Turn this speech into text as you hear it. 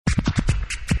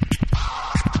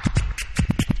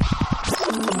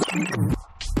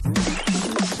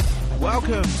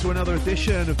welcome to another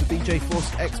edition of the DJ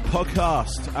Force X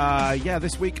podcast.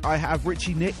 This week I have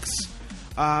Richie Nix,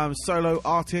 solo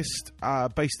artist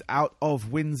based out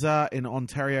of Windsor in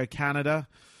Ontario, Canada.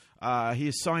 He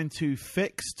is signed to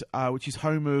Fixed, which is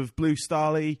home of Blue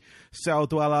Starly, Cell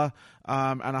Dweller,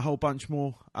 and a whole bunch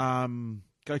more.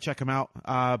 Go check him out.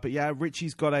 But yeah,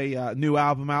 Richie's got a new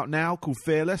album out now called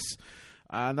Fearless.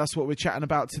 And that's what we're chatting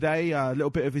about today. A little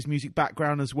bit of his music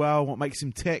background as well, what makes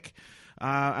him tick,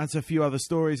 and a few other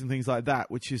stories and things like that,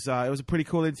 which is, it was a pretty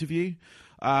cool interview.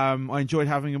 I enjoyed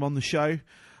having him on the show.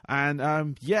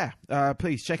 And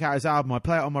please check out his album. I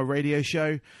play it on my radio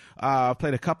show. I've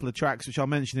played a couple of tracks, which I'll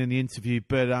mention in the interview.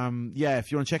 But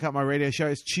if you want to check out my radio show,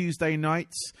 it's Tuesday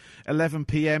nights, 11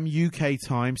 p.m. UK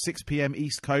time, 6 p.m.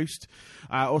 East Coast.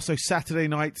 Also Saturday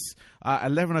nights,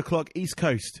 11 o'clock East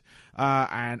Coast,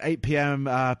 and 8 p.m.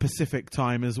 Pacific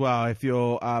time as well, if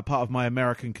you're part of my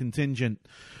American contingent.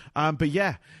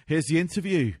 Here's the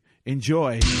interview.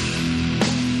 Enjoy.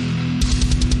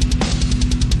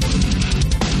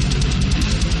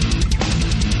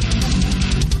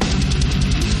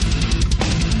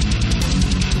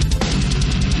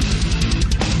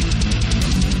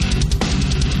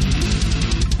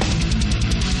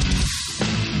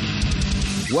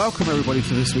 Welcome everybody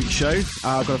to this week's show.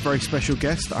 I've got a very special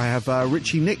guest. I have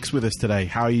Richie Nix with us today.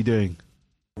 How are you doing?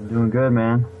 I'm doing good,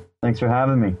 man. Thanks for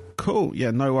having me. Cool.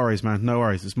 Yeah, no worries, man. No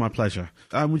worries. It's my pleasure.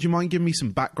 Would you mind giving me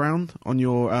some background on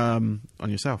your on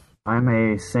yourself? I'm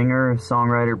a singer,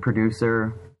 songwriter,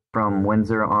 producer from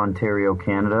Windsor, Ontario,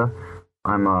 Canada.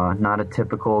 I'm not a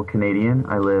typical Canadian.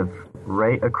 I live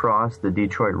right across the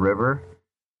Detroit River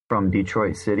from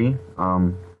Detroit City.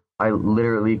 I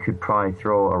literally could probably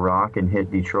throw a rock and hit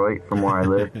Detroit from where I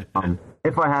live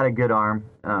if I had a good arm.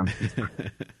 It's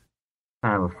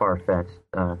kind of a far-fetched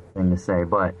thing to say,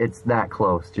 but it's that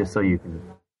close, just so you can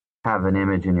have an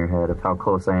image in your head of how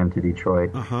close I am to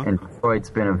Detroit. Uh-huh. And Detroit's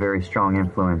been a very strong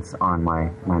influence on my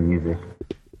music.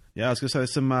 Yeah, I was going to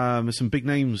say there's some big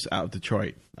names out of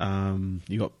Detroit.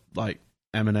 You got like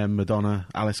Eminem, Madonna,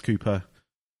 Alice Cooper.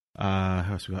 Who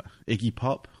else we got? Iggy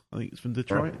Pop, I think it's from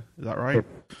Detroit. Is that right?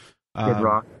 Kid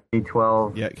Rock,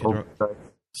 D12. Yeah, Kid Rock.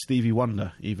 Stevie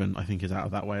Wonder, even, I think, is out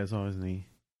of that way as well, isn't he?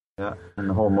 Yeah, and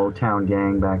the whole Motown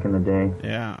gang back in the day.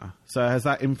 Yeah. So has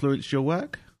that influenced your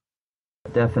work?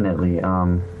 Definitely.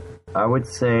 I would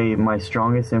say my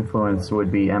strongest influence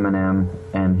would be Eminem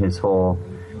and his whole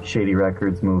Shady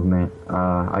Records movement.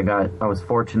 I was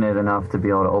fortunate enough to be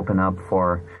able to open up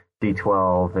for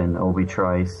D12 and Obi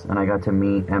Trice, and I got to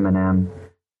meet Eminem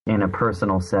in a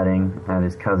personal setting at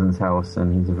his cousin's house,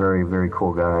 and he's a very, very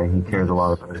cool guy. He cares a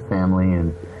lot about his family,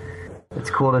 and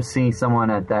it's cool to see someone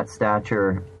at that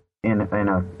stature in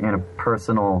a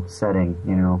personal setting,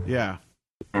 you know. Yeah.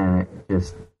 And it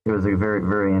was a very,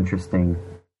 very interesting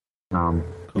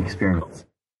experience.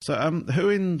 So, who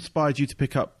inspired you to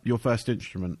pick up your first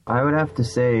instrument? I would have to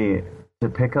say to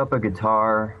pick up a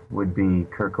guitar would be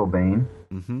Kurt Cobain.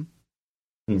 Mm-hmm.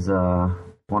 He's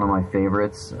one of my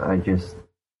favorites.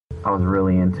 I was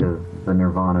really into the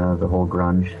Nirvana, the whole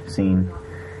grunge scene,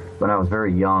 when I was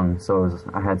very young. So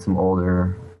I had some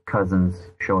older cousins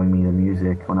showing me the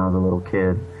music when I was a little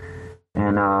kid.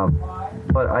 And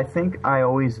but I think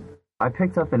I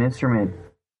picked up an instrument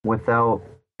without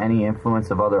any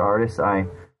influence of other artists.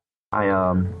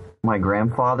 My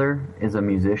grandfather is a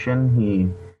musician. He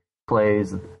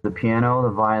plays the piano,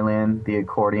 the violin, the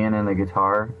accordion, and the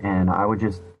guitar. And I would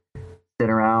just sit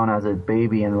around as a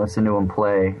baby and listen to him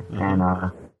play,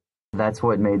 and that's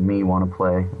what made me want to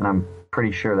play. And I'm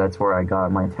pretty sure that's where I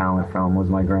got my talent from, was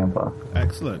my grandpa.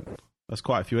 Excellent. That's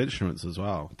quite a few instruments as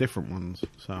well, different ones.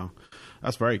 So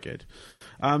that's very good.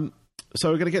 So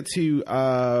we're going to get to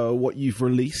what you've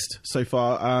released so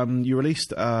far. You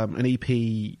released an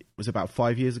EP, was about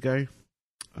 5 years ago,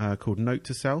 called Note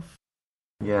to Self.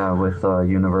 Yeah, with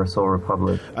Universal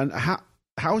Republic. And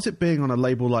how is it being on a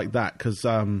label like that? Because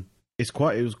it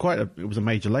was a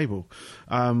major label.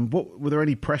 Were there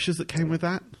any pressures that came with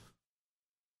that?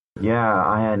 Yeah,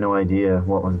 I had no idea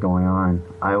what was going on.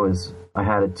 I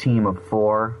had a team of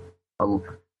 4.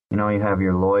 You have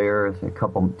your lawyers,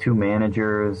 2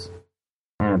 managers,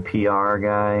 and a PR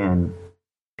guy, and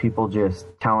people just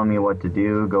telling me what to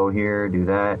do, go here, do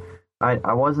that.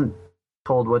 I wasn't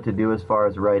told what to do as far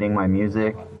as writing my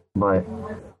music, but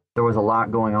there was a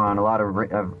lot going on.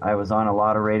 I was on a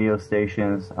lot of radio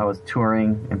stations. I was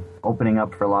touring and opening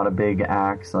up for a lot of big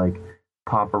acts like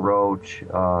Papa Roach,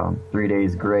 3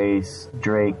 Days Grace,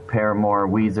 Drake, Paramore,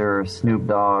 Weezer, Snoop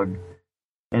Dogg,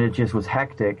 and it just was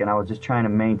hectic. And I was just trying to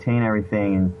maintain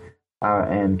everything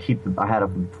and keep. I had a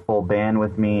full band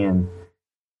with me, and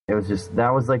it was just,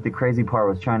 that was like the crazy part,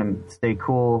 was trying to stay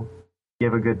cool,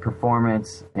 give a good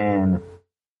performance, and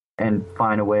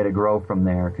find a way to grow from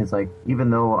there. Because like, even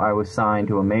though I was signed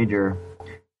to a major,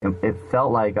 it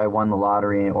felt like I won the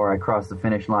lottery or I crossed the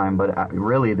finish line, but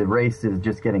really the race is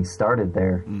just getting started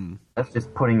there. That's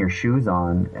just putting your shoes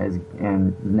on,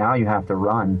 and now you have to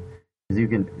run.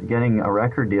 Because getting a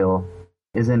record deal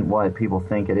isn't what people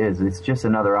think it is. It's just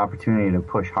another opportunity to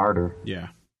push harder. Yeah,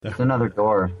 definitely. It's another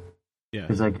door. Yeah,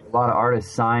 because like a lot of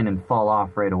artists sign and fall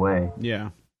off right away. Yeah.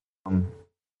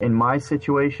 In my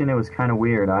situation, it was kind of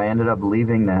weird. I ended up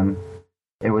leaving them.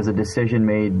 It was a decision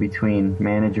made between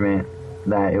management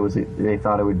that they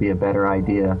thought it would be a better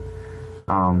idea.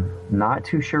 Not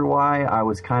too sure why. I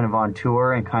was kind of on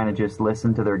tour and kind of just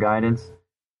listened to their guidance.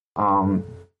 And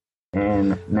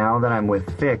now that I'm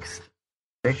with Fixed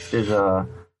is a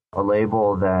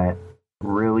label that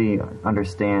really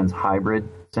understands hybrid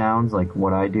sounds like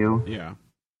what I do. Yeah.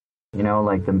 You know,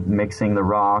 like the mixing the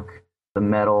rock, the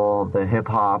metal, the hip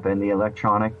hop, and the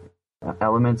electronic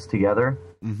elements together.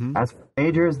 As for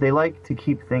majors, they like to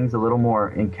keep things a little more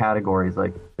in categories,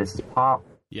 like this is pop,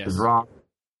 yes, this is rock,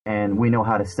 and we know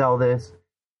how to sell this.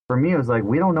 For me, it was like, they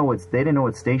didn't know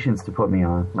what stations to put me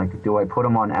on. Like, do I put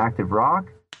them on active rock?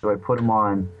 Do I put them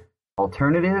on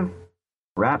alternative?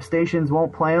 Rap stations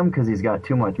won't play him because he's got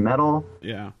too much metal.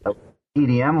 Yeah.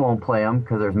 EDM won't play him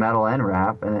because there's metal and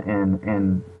rap,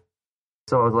 and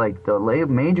so I was like, the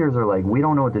majors are like, we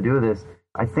don't know what to do with this.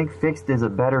 I think Fixed is a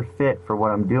better fit for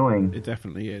what I'm doing. It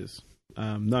definitely is.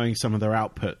 Knowing some of their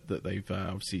output that they've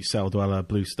obviously Cell Dweller,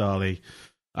 Blue Starly,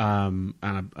 and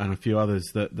a few others,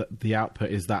 that the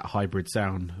output is that hybrid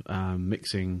sound,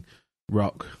 mixing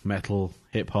rock, metal,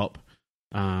 hip hop,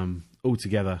 all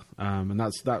together. And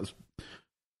that's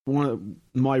one of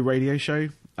my radio show.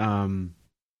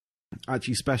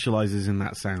 Actually specializes in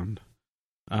that sound.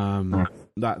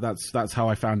 That's how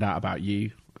I found out about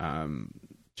you.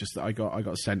 Just that I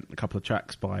got sent a couple of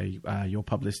tracks by your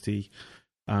publicity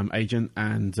agent,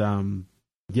 and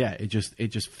it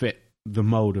just fit the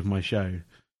mold of my show.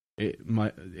 It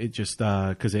just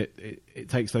because it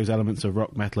takes those elements of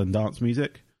rock, metal, and dance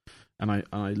music, and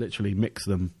I literally mix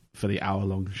them for the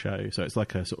hour-long show. So it's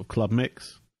like a sort of club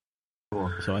mix.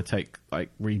 Cool. So I take like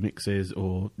remixes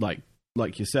or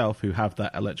like yourself who have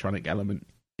that electronic element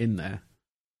in there.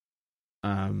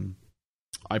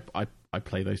 I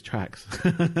play those tracks.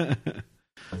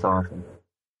 That's awesome.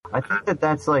 I think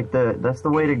that's like that's the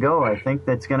way to go. I think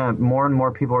that's more and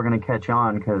more people are gonna catch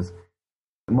on, because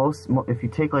if you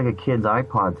take like a kid's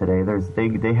iPod today,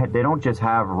 they don't just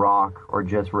have rock or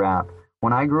just rap.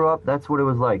 When I grew up, that's what it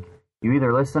was like. You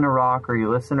either listen to rock or you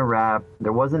listen to rap.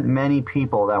 There wasn't many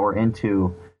people that were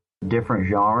into different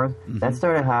genres. That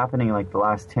started happening like the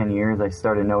last 10 years. I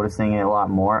started noticing it a lot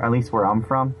more, at least where I'm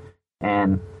from.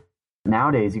 And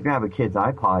nowadays, you grab a kid's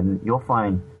iPod and you'll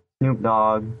find Snoop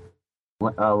Dogg,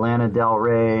 Lana Del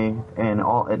Rey, and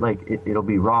it'll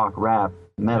be rock, rap,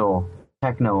 metal,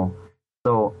 techno.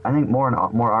 So I think more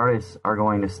and more artists are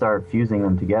going to start fusing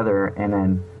them together, and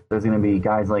then there's going to be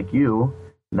guys like you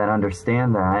that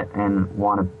understand that and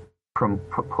want to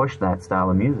push that style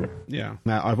of music. Yeah.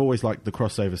 Now, I've always liked the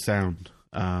crossover sound,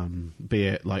 be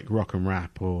it like rock and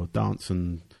rap or dance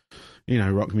and,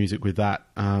 rock music with that.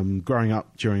 Growing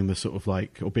up during the sort of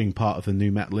or being part of the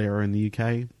new metal era in the UK,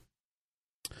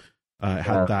 it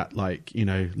had that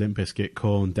Limp Bizkit,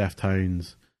 Korn,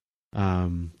 Deftones,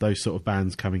 those sort of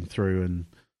bands coming through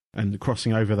and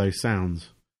crossing over those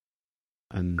sounds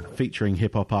and featuring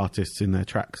hip hop artists in their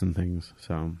tracks and things.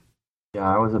 So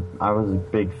yeah, I was a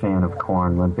big fan of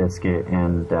Korn, Limp Bizkit,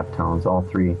 and Deftones, all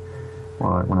three.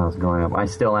 When I was growing up, I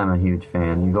still am a huge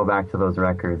fan. You go back to those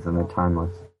records and they're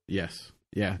timeless. Yes,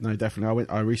 yeah, no, definitely.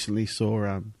 I recently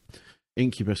saw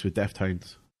Incubus with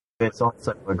Deftones. It's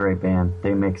also a great band.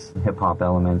 They mix hip hop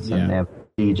elements and they have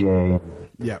DJ.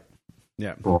 Yeah.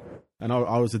 Cool. And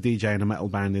I was a DJ in a metal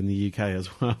band in the UK as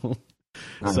well.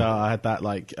 So I had that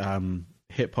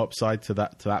hip hop side to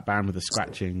that band with the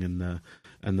scratching and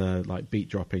the beat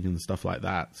dropping and stuff like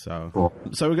that. So cool.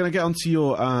 So we're gonna get onto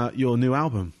your new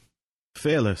album,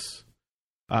 Fearless.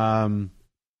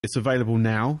 It's available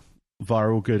now via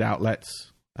all good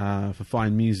outlets for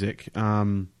fine music.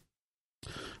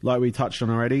 Like we touched on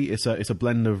already, it's a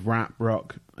blend of rap,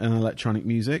 rock, and electronic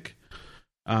music.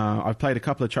 I've played a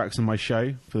couple of tracks on my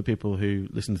show for the people who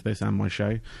listen to this and my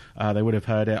show. They would have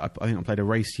heard it. I think I played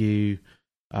Erase You.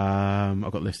 I've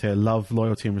got a list here: Love,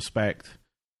 Loyalty, and Respect,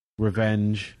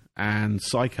 Revenge, and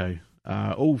Psycho.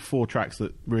 All four tracks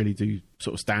that really do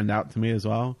sort of stand out to me as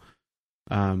well.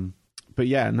 But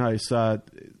yeah, no.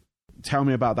 Tell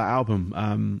me about that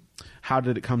album. How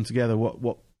did it come together?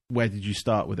 What where did you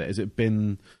start with it? Has it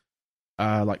been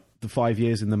like the 5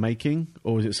 years in the making,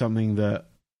 or is it something that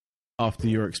after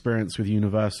your experience with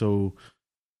Universal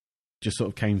just sort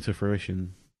of came to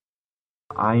fruition?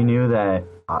 I knew that,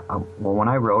 well, when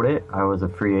I wrote it, I was a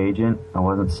free agent. I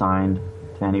wasn't signed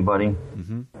to anybody.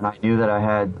 Mm-hmm. And I knew that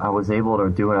I was able to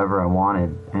do whatever I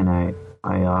wanted. And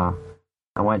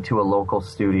I went to a local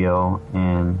studio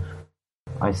and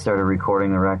I started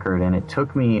recording the record. And it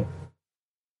took me,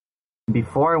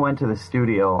 before I went to the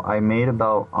studio, I made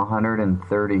about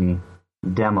 130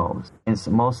 demos. And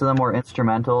most of them were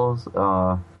instrumentals.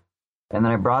 And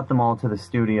then I brought them all to the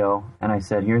studio, and I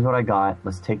said, here's what I got.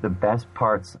 Let's take the best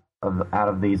parts out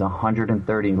of these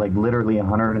 130, like literally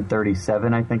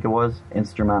 137, I think it was,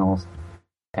 instrumentals.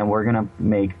 And we're going to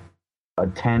make a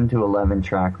 10 to 11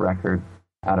 track record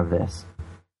out of this.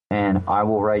 And I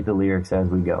will write the lyrics as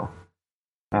we go.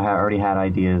 I already had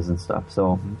ideas and stuff.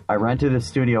 So I rented the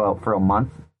studio out for a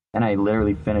month, and I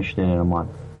literally finished it in a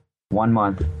month. 1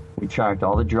 month. We tracked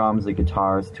all the drums, the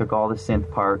guitars, took all the synth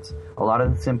parts. A lot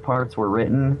of the synth parts were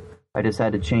written. I just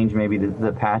had to change maybe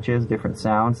the patches, different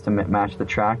sounds to match the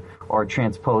track, or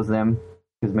transpose them,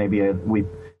 because maybe we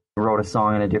wrote a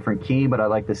song in a different key, but I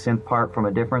like the synth part from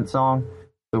a different song.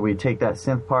 So we take that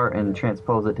synth part and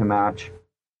transpose it to match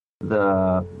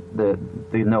the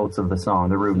notes of the song,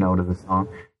 the root note of the song.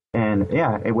 And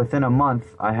yeah, within a month,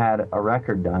 I had a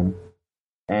record done.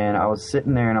 And I was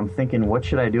sitting there and I'm thinking, what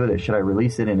should I do with it? Should I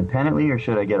release it independently or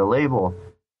should I get a label?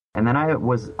 And then I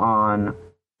was on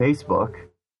Facebook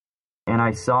and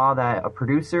I saw that a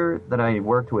producer that I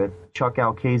worked with, Chuck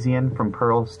Alkazian from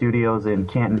Pearl Studios in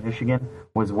Canton, Michigan,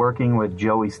 was working with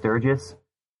Joey Sturgis,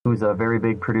 who's a very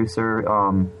big producer,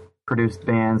 produced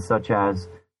bands such as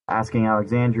Asking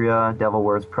Alexandria, Devil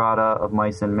Wears Prada, Of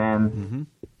Mice and Men,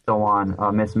 so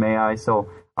on, Miss May I. So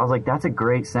I was like, that's a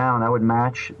great sound. That would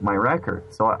match my record.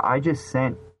 So I just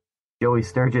sent Joey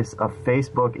Sturgis a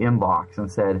Facebook inbox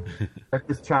and said, check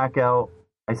this track out.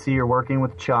 I see you're working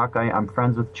with Chuck. I'm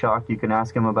friends with Chuck. You can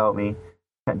ask him about me.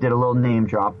 I did a little name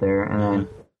drop there. And then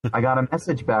I got a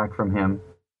message back from him.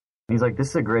 He's like, this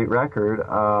is a great record.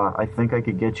 I think I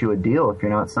could get you a deal if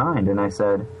you're not signed. And I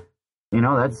said,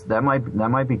 that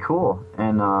might be cool.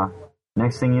 And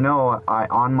next thing you know,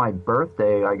 on my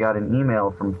birthday, I got an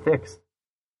email from Fixed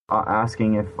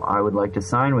asking if I would like to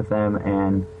sign with them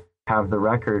and have the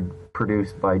record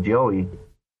produced by Joey.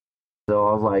 So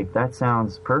I was like, that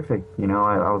sounds perfect.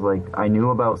 I was like, I knew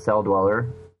about Cell Dweller,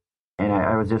 and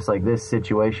I was just like, this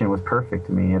situation was perfect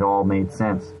to me. It all made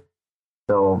sense.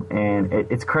 So, and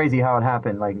it's crazy how it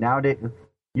happened. Like nowadays,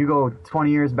 you go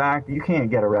 20 years back, you can't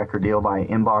get a record deal by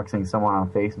inboxing someone on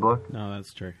Facebook. No,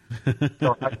 that's true.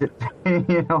 So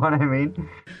you know what I mean?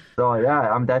 So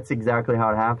yeah, that's exactly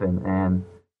how it happened. And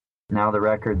now the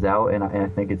record's out, and I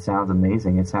think it sounds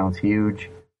amazing. It sounds huge.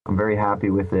 I'm very happy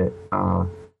with it.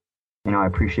 I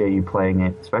appreciate you playing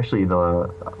it, especially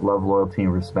the Love, Loyalty,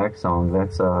 and Respect song.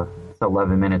 It's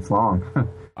 11 minutes long.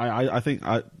 I think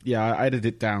I edited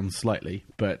it down slightly,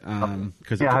 but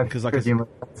because you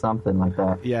something like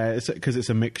that. Yeah, it's because it's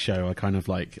a mix show. I kind of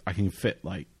I can fit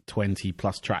 20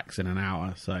 plus tracks in an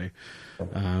hour, so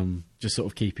just sort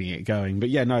of keeping it going. But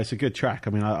yeah, no, it's a good track.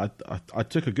 I mean, I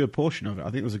took a good portion of it. I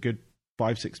think it was a good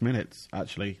 5-6 minutes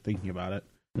actually, thinking about it.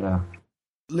 Yeah.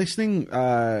 Listening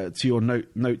to your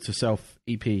Note to Self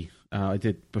EP, I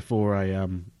did before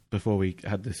we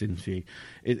had this interview.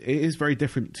 It is very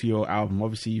different to your album.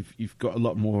 Obviously, you've got a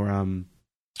lot more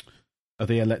of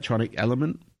the electronic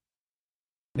element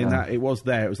in that. It was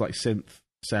there. It was like synth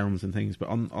sounds and things. But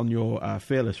on your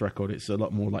Fearless record, it's a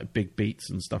lot more like big beats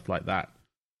and stuff like that.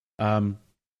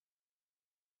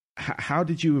 How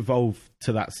did you evolve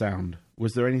to that sound?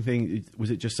 Was there anything?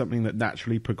 Was it just something that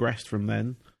naturally progressed from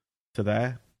then to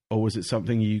there, or was it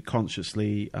something you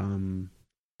consciously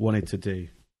wanted to do?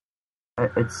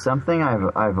 It's something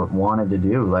I've wanted to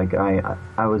do. Like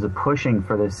I was pushing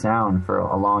for this sound for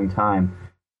a long time,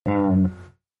 and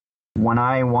when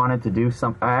I wanted to do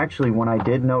when I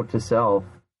did Note to Self,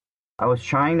 I was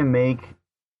trying to make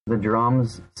the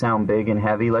drums sound big and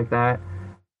heavy like that,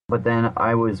 but then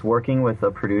I was working with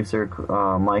a producer,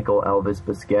 Michael Elvis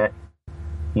Biscuit.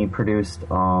 He produced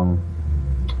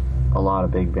a lot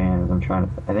of big bands.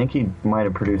 I think he might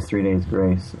have produced 3 Days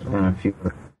Grace and a few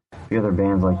other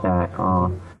bands like that.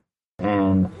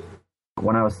 And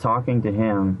when I was talking to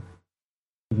him,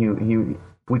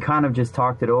 we kind of just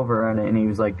talked it over, and he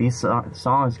was like, these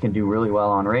songs can do really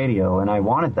well on radio, and I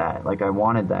wanted that. Like, I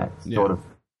wanted that sort of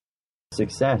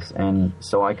success, and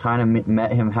so I kind of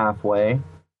met him halfway.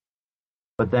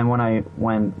 But then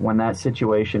when that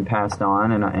situation passed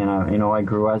on, and I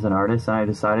grew as an artist, and I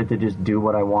decided to just do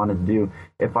what I wanted to do.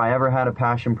 If I ever had a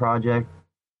passion project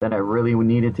that I really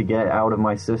needed to get out of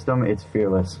my system, it's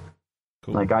Fearless.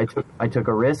 Cool. Like I took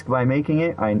a risk by making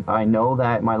it. I know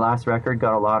that my last record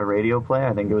got a lot of radio play.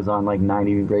 I think it was on like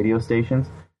 90 radio stations.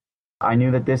 I knew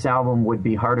that this album would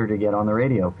be harder to get on the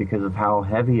radio because of how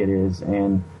heavy it is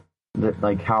and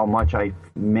like how much I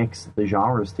mix the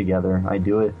genres together. I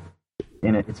do it.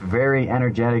 And it's very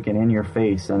energetic and in your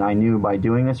face, and I knew by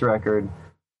doing this record,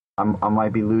 I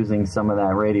might be losing some of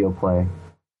that radio play,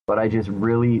 but I just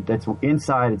really, that's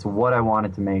inside, it's what I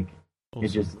wanted to make. Awesome.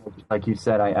 It's just, like you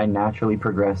said, I naturally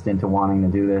progressed into wanting to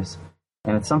do this,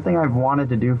 and it's something I've wanted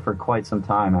to do for quite some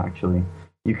time, actually.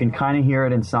 You can kind of hear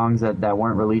it in songs that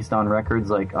weren't released on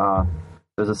records, like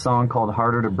there's a song called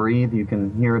Harder to Breathe. You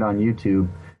can hear it on YouTube.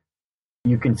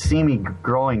 You can see me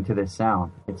growing to this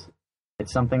sound.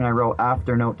 It's something I wrote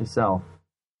after Note to Self,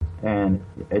 and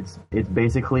it's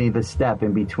basically the step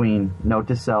in between Note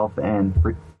to Self and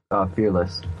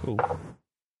Fearless.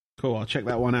 Cool. I'll check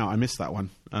that one out. I missed that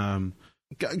one.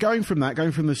 Going from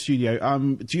the studio,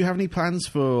 do you have any plans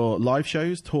for live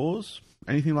shows, tours,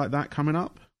 anything like that coming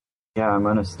up? Yeah, I'm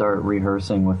going to start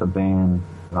rehearsing with a band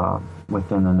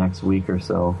within the next week or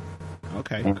so.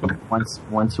 Okay, and cool.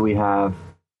 Once we have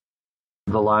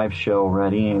the live show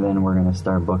ready, then we're going to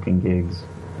start booking gigs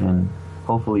and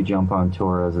hopefully jump on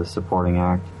tour as a supporting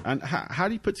act. And how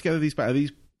do you put together these bands? Are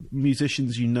these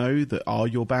musicians you know that are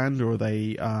your band, or are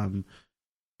they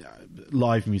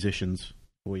live musicians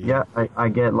for you? Yeah, I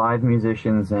get live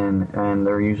musicians, and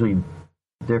they're usually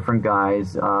different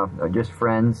guys, just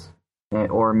friends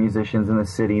or musicians in the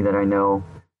city that I know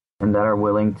and that are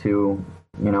willing to,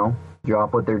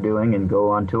 drop what they're doing and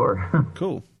go on tour.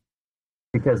 Cool.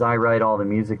 Because I write all the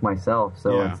music myself,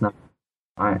 so yeah. It's not,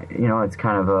 it's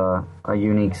kind of a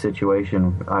unique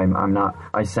situation. I'm not.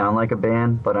 I sound like a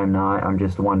band, but I'm not. I'm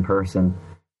just one person.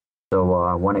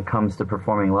 So when it comes to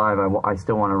performing live, I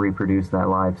still want to reproduce that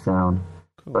live sound.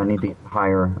 Cool. So I need to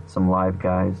hire some live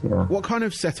guys. Yeah. What kind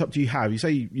of setup do you have? You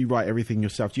say you write everything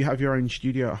yourself. Do you have your own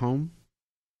studio at home?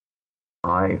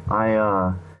 I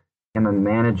am a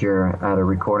manager at a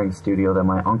recording studio that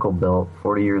my uncle built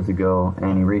 40 years ago,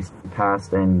 and he recently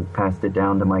passed it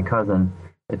down to my cousin.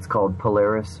 It's called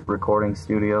Polaris Recording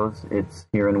Studios. It's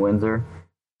here in Windsor.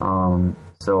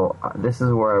 So this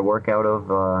is where I work out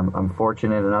of. I'm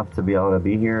fortunate enough to be able to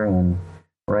be here and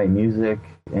write music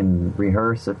and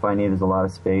rehearse if I need. There's a lot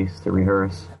of space to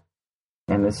rehearse.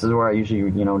 And this is where I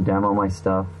usually, demo my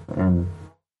stuff. And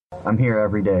I'm here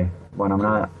every day. When I'm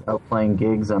not out playing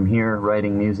gigs, I'm here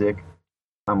writing music.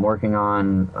 I'm working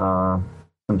on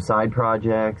some side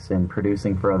projects and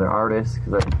producing for other artists,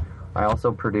 because I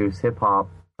also produce hip-hop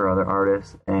for other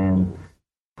artists, and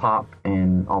pop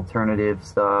and alternative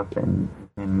stuff and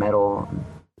metal.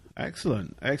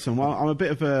 Excellent. Well, I'm a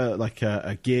bit of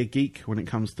a gear geek when it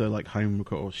comes to like home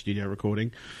record or studio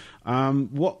recording.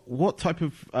 What type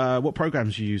of what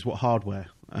programs do you use? What hardware,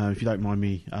 if you don't mind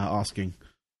me asking?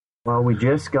 Well, we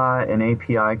just got an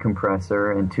API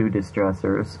compressor and 2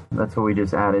 distressors. That's what we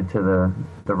just added to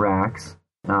the racks.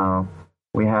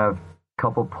 We have a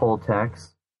couple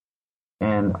Pultecs,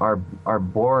 and our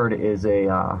board is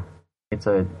it's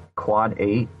a Quad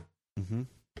 8. Mm-hmm.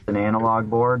 It's an analog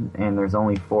board, and there's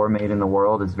only 4 made in the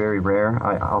world. It's very rare.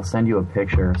 I'll send you a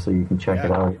picture so you can check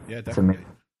it out. Yeah, definitely.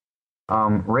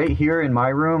 Right here in my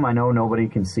room, I know nobody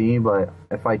can see, but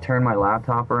if I turn my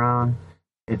laptop around,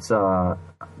 it's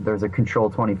there's a Control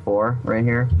 24 right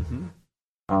here.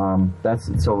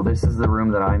 Mm-hmm. So this is the room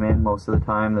that I'm in most of the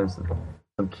time. There's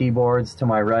some keyboards to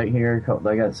my right here.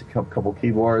 I got a couple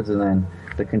keyboards, and then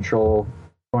the Control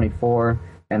 24,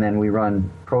 and then we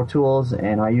run Pro Tools,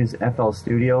 and I use FL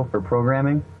Studio for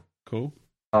programming. Cool.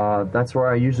 That's where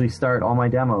I usually start all my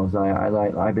demos.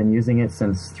 I've been using it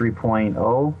since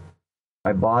 3.0.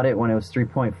 I bought it when it was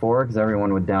 3.4 because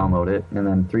everyone would download it, and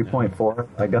then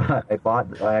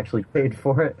 3.4 I actually paid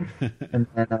for it, and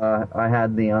then I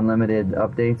had the unlimited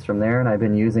updates from there, and I've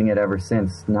been using it ever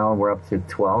since. Now we're up to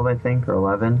 12, I think, or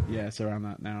 11. Yeah, it's around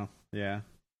that now. Yeah.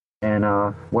 And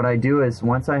what I do is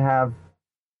once I have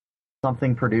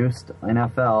something produced in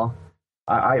FL,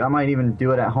 I might even do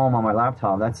it at home on my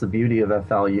laptop. That's the beauty of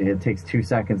FL. It takes 2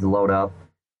 seconds to load up.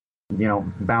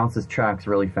 Bounces tracks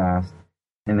really fast.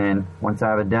 And then once I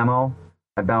have a demo,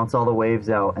 I bounce all the waves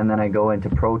out, and then I go into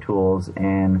Pro Tools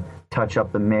and touch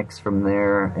up the mix from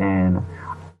there and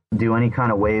do any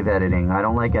kind of wave editing. I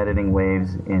don't like editing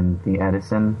waves in the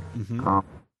Edison. Mm-hmm.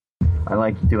 I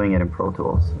like doing it in Pro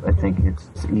Tools. I think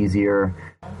it's easier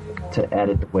to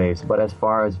edit the waves. But as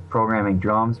far as programming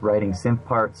drums, writing synth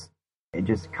parts,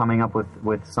 just coming up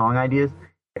with song ideas,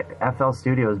 FL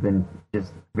Studio has been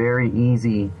just very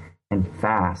easy and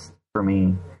fast for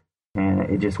me, and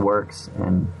it just works.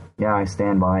 And yeah, I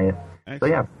stand by it. Excellent. So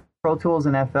yeah, Pro Tools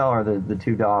and FL are the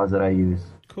two DAWs that I use.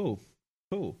 Cool.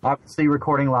 Obviously,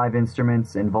 recording live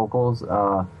instruments and vocals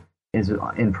is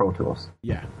in Pro Tools.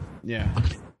 Yeah.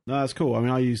 No, that's cool. I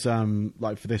mean, I use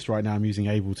like for this right now, I'm using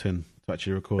Ableton to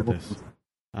actually record this.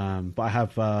 But I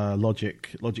have Logic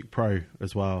Pro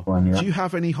as well. Yeah. Do you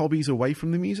have any hobbies away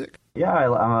from the music? Yeah,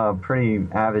 I'm a pretty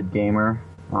avid gamer.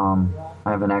 I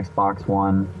have an Xbox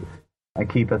One. I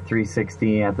keep a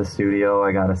 360 at the studio.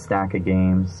 I got a stack of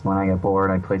games. When I get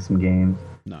bored, I play some games.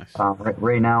 Nice.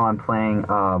 Right now, I'm playing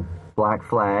Black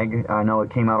Flag. I know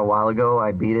it came out a while ago.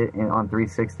 I beat it on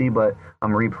 360, but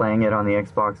I'm replaying it on the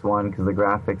Xbox One because the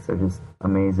graphics are just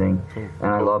amazing. Cool.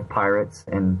 And I love pirates,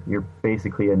 and you're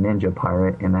basically a ninja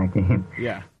pirate in that game.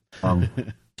 Yeah.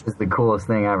 It's the coolest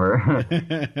thing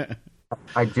ever.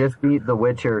 I just beat The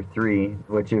Witcher 3,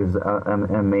 which is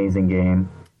an amazing game.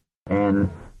 And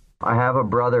I have a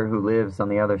brother who lives on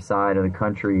the other side of the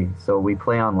country, so we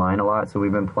play online a lot. So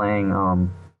we've been playing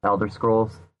Elder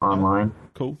Scrolls online.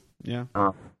 Cool. Yeah.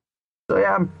 So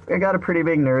yeah, I got a pretty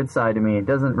big nerd side to me. It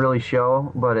doesn't really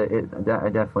show, but I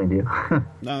definitely do.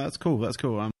 No, that's cool.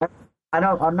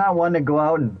 I'm not one to go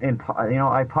out and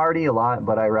I party a lot,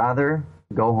 but I rather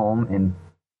go home and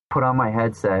put on my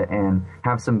headset and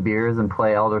have some beers and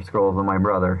play Elder Scrolls with my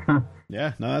brother.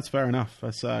 Yeah, no, that's fair enough.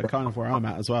 That's kind of where I'm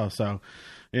at as well. So,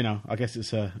 I guess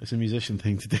it's a musician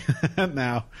thing to do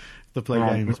now to play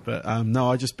games. But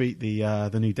no, I just beat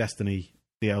the new Destiny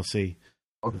DLC.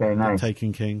 Okay, nice.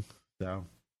 Taken King. So.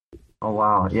 Oh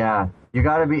wow, yeah. You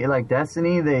got to be like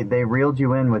Destiny. They reeled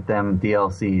you in with them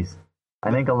DLCs.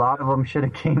 I think a lot of them should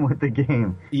have came with the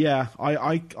game. Yeah,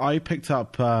 I picked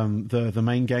up the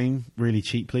main game really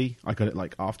cheaply. I got it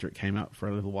like after it came out for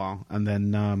a little while, and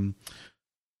then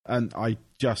and I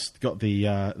just got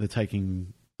the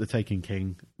Taken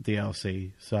King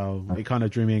DLC. So it kind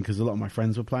of drew me in because a lot of my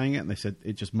friends were playing it, and they said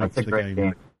it just makes the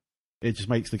game. It just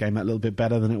makes the game that little bit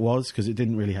better than it was because it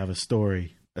didn't really have a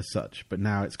story as such. But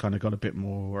now it's kind of got a bit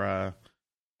more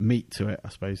meat to it, I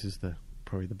suppose, is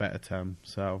probably the better term.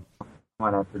 So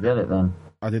might have to get it then.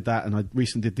 I did that, and I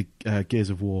recently did the Gears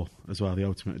of War as well, the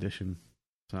Ultimate Edition.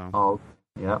 So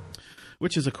yeah,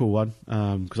 which is a cool one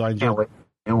because I enjoyed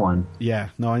new one. Yeah,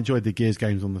 no, I enjoyed the Gears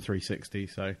games on the 360,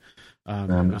 so it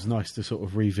was nice to sort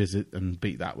of revisit and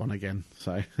beat that one again.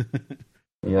 So.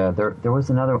 Yeah, there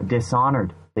was another one,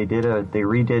 Dishonored. They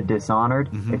redid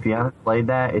Dishonored. Mm-hmm. If you haven't played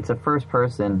that, it's a first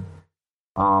person,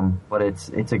 but it's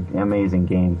an amazing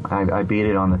game. I beat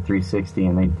it on the 360,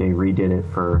 and they redid it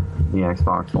for the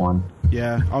Xbox One.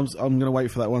 Yeah, I'm gonna wait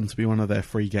for that one to be one of their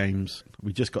free games.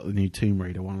 We just got the new Tomb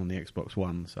Raider one on the Xbox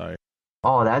One, so.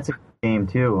 Oh, that's a game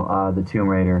too. The Tomb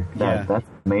Raider. That's an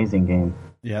amazing game.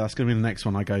 Yeah, that's gonna be the next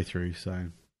one I go through.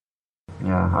 So.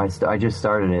 Yeah, I just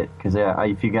started it because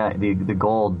if you got the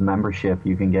gold membership,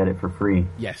 you can get it for free.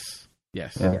 Yes. Yeah,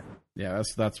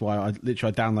 that's why I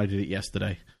downloaded it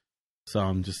yesterday. So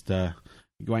I'm just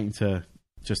waiting to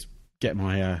just get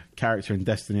my character in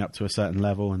Destiny up to a certain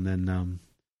level, and then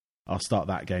I'll start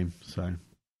that game. So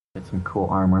get some cool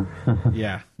armor.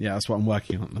 yeah, that's what I'm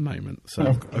working on at the moment. So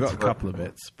I've got a couple of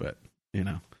bits, but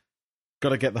got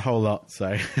to get the whole lot.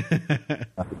 So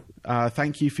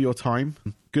thank you for your time.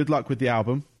 Good luck with the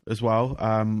album as well.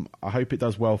 I hope it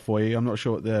does well for you. I'm not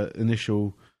sure what the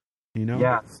initial,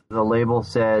 Yeah, the label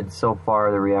said so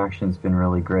far the reaction's been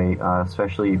really great,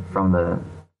 especially from the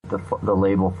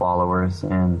label followers,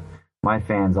 and my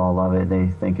fans all love it. They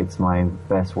think it's my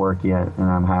best work yet,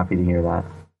 and I'm happy to hear that.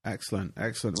 Excellent.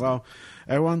 Well,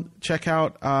 everyone, check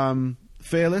out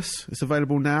Fearless. It's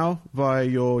available now via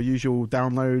your usual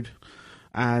download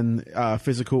and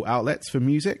physical outlets for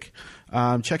music.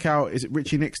 Check out, is it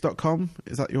RichieNix.com?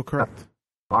 Is that your correct?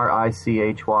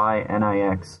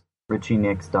 RichieNix,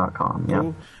 RichieNix.com. Cool.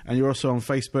 Yeah. And you're also on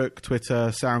Facebook,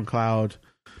 Twitter, SoundCloud,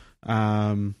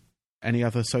 any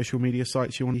other social media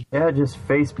sites you want to? Yeah, just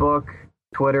Facebook,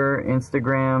 Twitter,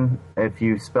 Instagram. If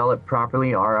you spell it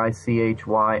properly,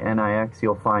 RichieNix,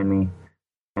 you'll find me.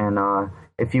 And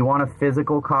if you want a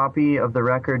physical copy of the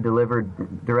record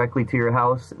delivered directly to your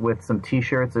house with some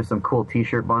t-shirts, there's some cool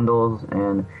t-shirt bundles,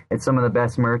 and it's some of the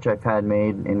best merch I've had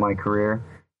made in my career.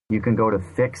 You can go to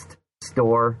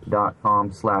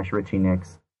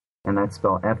fixedstore.com/RichieNix, and that's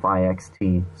spelled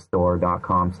FIXT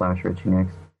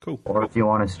store.com/RichieNix. Cool. Or if you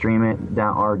want to stream it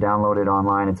or download it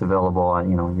online, it's available at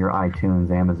your iTunes,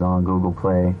 Amazon, Google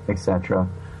Play, etc.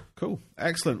 Cool.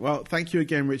 Excellent. Well, thank you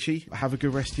again, Richie. Have a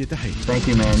good rest of your day. Thank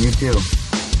you, man. You too.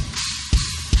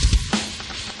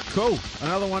 Cool.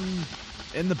 Another one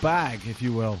in the bag, if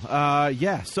you will.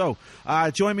 So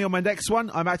join me on my next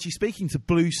one. I'm actually speaking to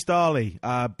Blue Starly,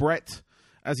 Brett,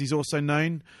 as he's also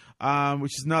known,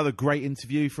 which is another great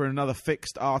interview for another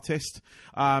Fixed artist.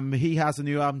 He has a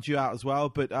new album due out as well,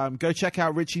 but go check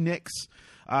out Richie Nix,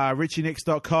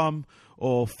 RichieNix.com,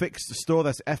 or Fixed Store.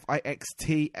 That's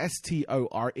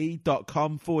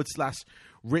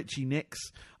FIXTSTORE.com/Richie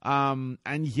Nix.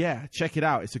 And yeah, check it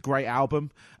out. It's a great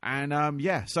album. And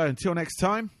so until next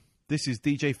time, this is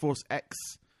DJ Force X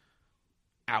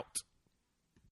out.